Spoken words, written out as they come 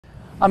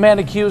A man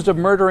accused of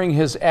murdering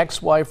his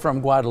ex-wife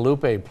from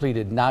Guadalupe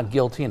pleaded not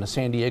guilty in a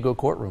San Diego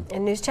courtroom.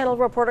 And News Channel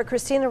reporter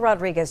Christina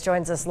Rodriguez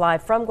joins us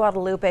live from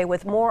Guadalupe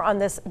with more on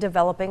this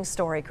developing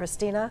story.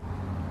 Christina?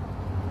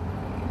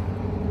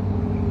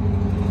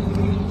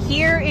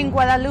 Here in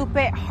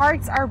Guadalupe,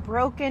 hearts are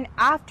broken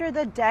after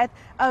the death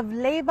of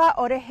Leyva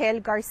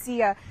Orejel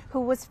Garcia, who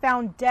was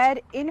found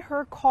dead in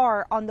her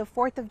car on the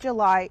 4th of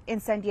July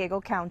in San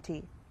Diego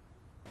County.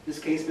 This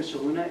case, Mr.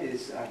 Luna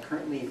is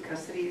currently in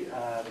custody.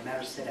 The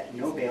matter is set at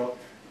no bail.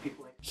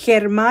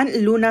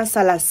 Germán Luna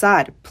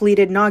Salazar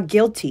pleaded not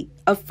guilty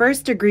of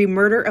first-degree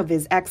murder of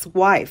his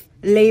ex-wife,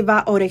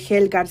 Leyva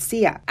Orejel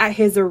Garcia, at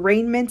his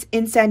arraignment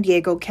in San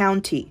Diego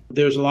County.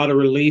 There's a lot of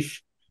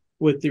relief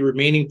with the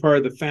remaining part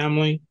of the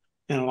family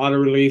and a lot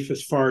of relief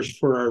as far as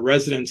for our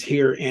residents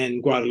here in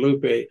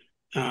Guadalupe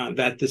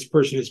that this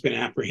person has been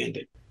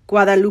apprehended.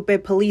 Guadalupe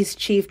Police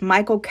Chief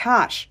Michael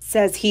Cash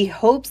says he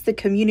hopes the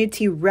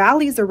community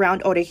rallies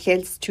around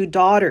Orejel's two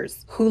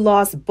daughters, who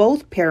lost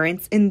both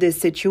parents in this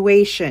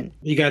situation.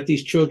 You got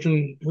these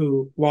children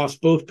who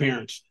lost both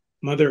parents,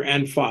 mother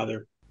and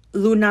father.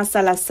 Luna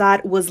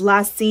Salazar was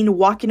last seen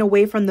walking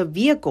away from the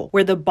vehicle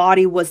where the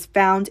body was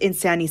found in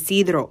San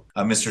Isidro.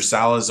 Mr.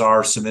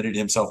 Salazar submitted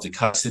himself to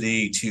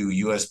custody to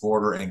U.S.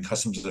 Border and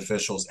Customs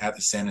officials at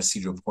the San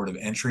Isidro Port of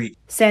Entry.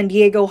 San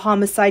Diego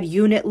Homicide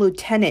Unit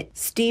Lieutenant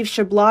Steve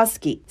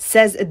Shablowski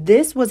says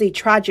this was a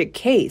tragic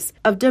case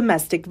of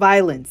domestic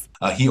violence.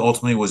 He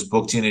ultimately was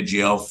booked into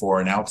jail for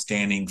an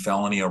outstanding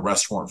felony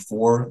arrest warrant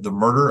for the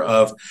murder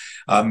of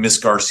Miss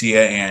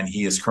Garcia, and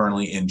he is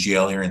currently in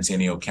jail here in San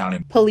Diego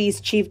County.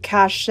 Police Chief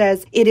Cash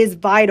says it is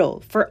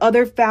vital for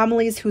other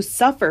families who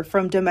suffer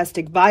from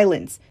domestic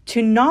violence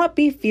to not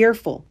be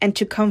fearful and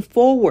to come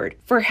forward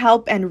for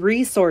help and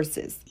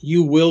resources.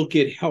 You will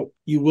get help.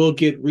 You will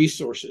get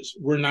resources.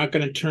 We're not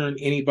going to turn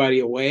anybody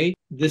away.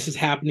 This is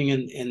happening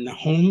in the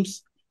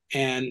homes,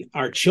 and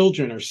our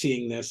children are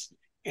seeing this,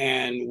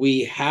 and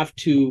we have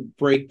to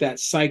break that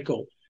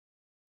cycle.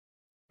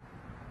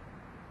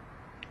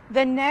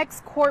 The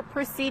next court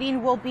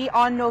proceeding will be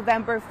on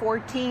November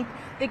 14th.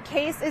 The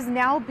case is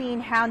now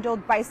being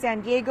handled by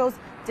San Diego's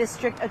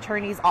District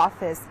Attorney's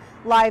Office.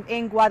 Live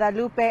in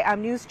Guadalupe,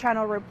 I'm News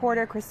Channel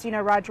reporter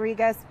Christina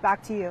Rodriguez.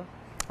 Back to you.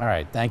 All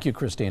right. Thank you,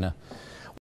 Christina.